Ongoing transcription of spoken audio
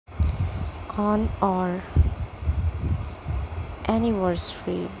On our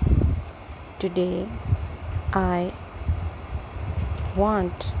anniversary today, I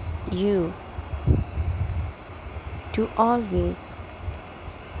want you to always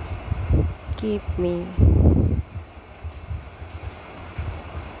keep me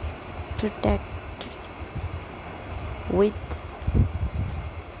protected with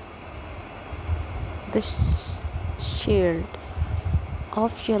the shield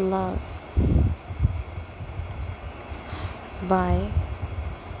of your love by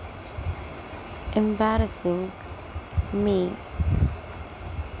embarrassing me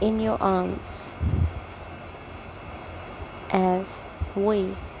in your arms as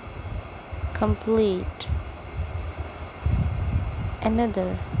we complete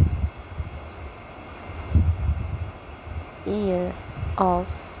another year of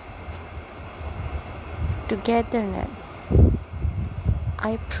togetherness.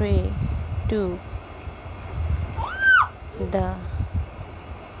 I pray to the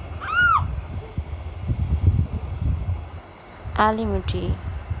Almighty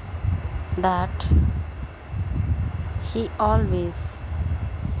that He always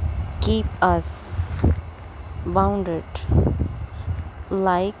keep us bounded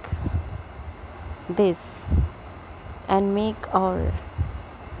like this and make our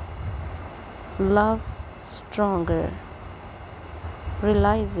love stronger,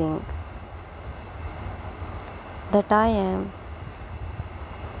 realizing that I am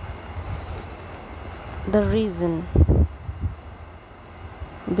the reason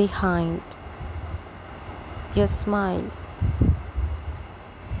behind your smile.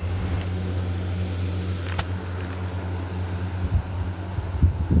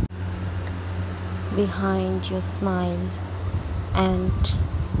 Behind your smile and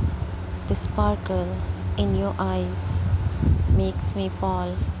the sparkle in your eyes makes me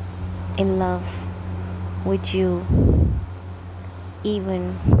fall in love with you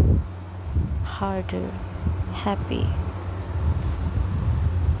even harder. Happy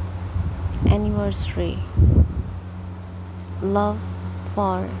anniversary. Love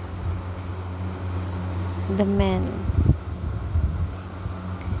for the man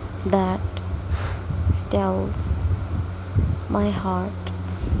that steals my heart,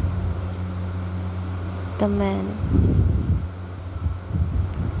 the man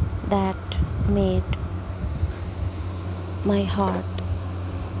that made my heart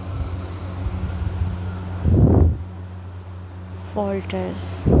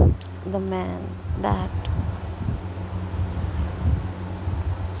falters, the man that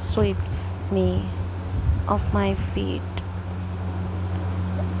sweeps me off my feet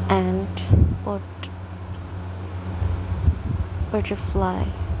and put butterfly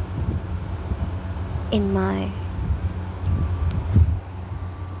in my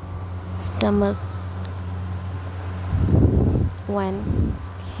stomach when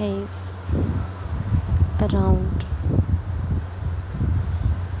he's around.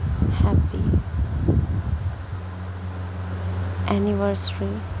 Happy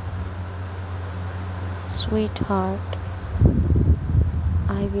anniversary, sweetheart.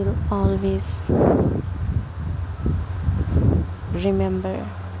 I will always remember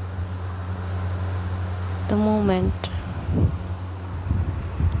the moment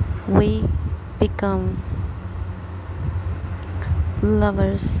we become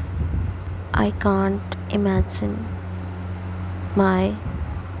lovers. I can't imagine my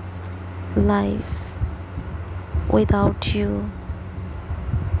life without you.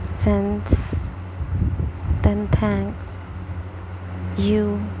 Since then, thanks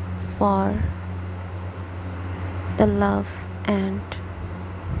you for the love and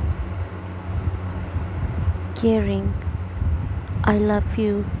caring. I love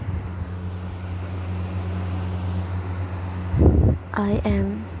you. I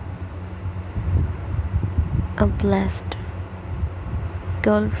am a blessed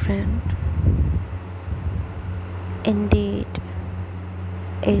girlfriend. Indeed,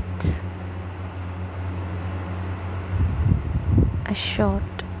 it's a short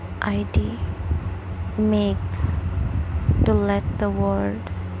ID make to let the world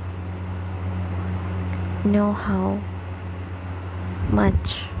know how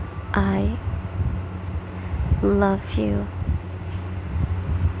much I love you.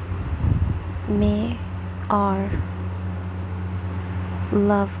 May our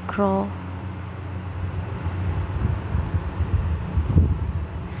love grow.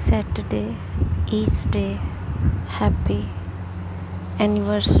 Saturday, each day, happy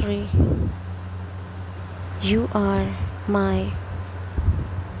anniversary. You are my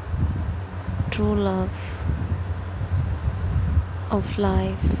true love of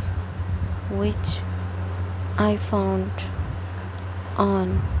life. which I found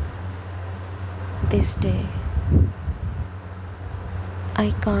on this day.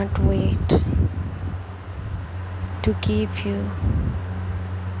 I can't wait to give you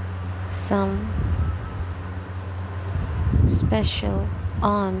some special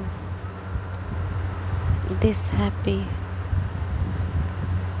on this happy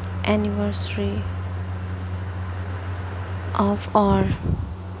anniversary of our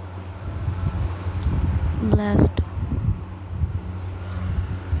blessed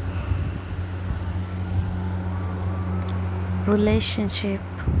relationship.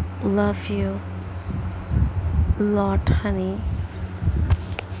 Love you lot, honey.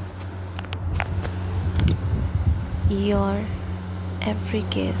 Your every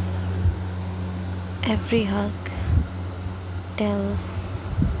kiss, every hug tells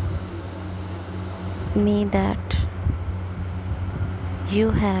me that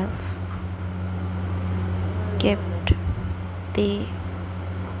you have kept the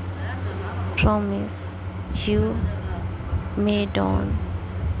promise you made on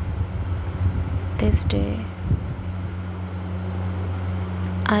this day.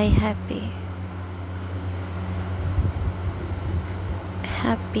 I happy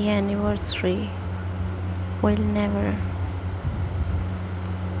anniversary. Will never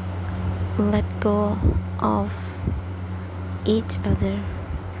let go of each other.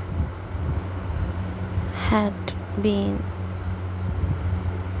 Had been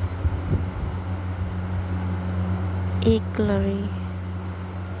eagerly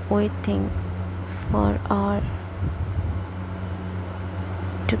waiting for our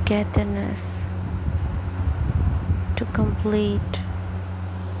togetherness to complete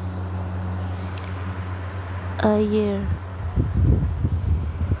a year,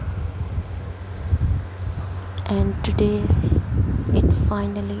 and today it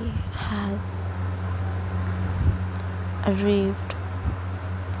finally has arrived.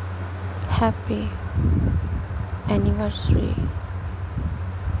 Happy anniversary,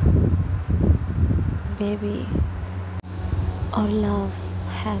 baby. Our love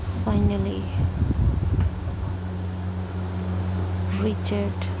has finally reached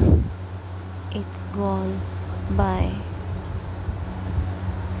its goal by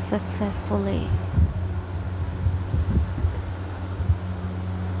successfully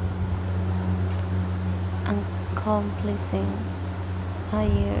accomplishing a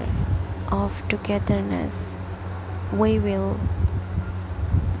year of togetherness. We will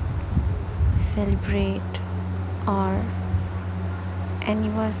celebrate our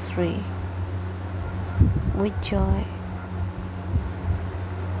anniversary with joy.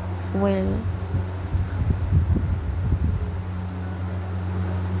 Will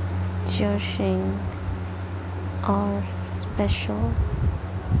cherishing our special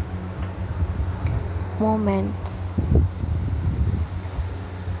moments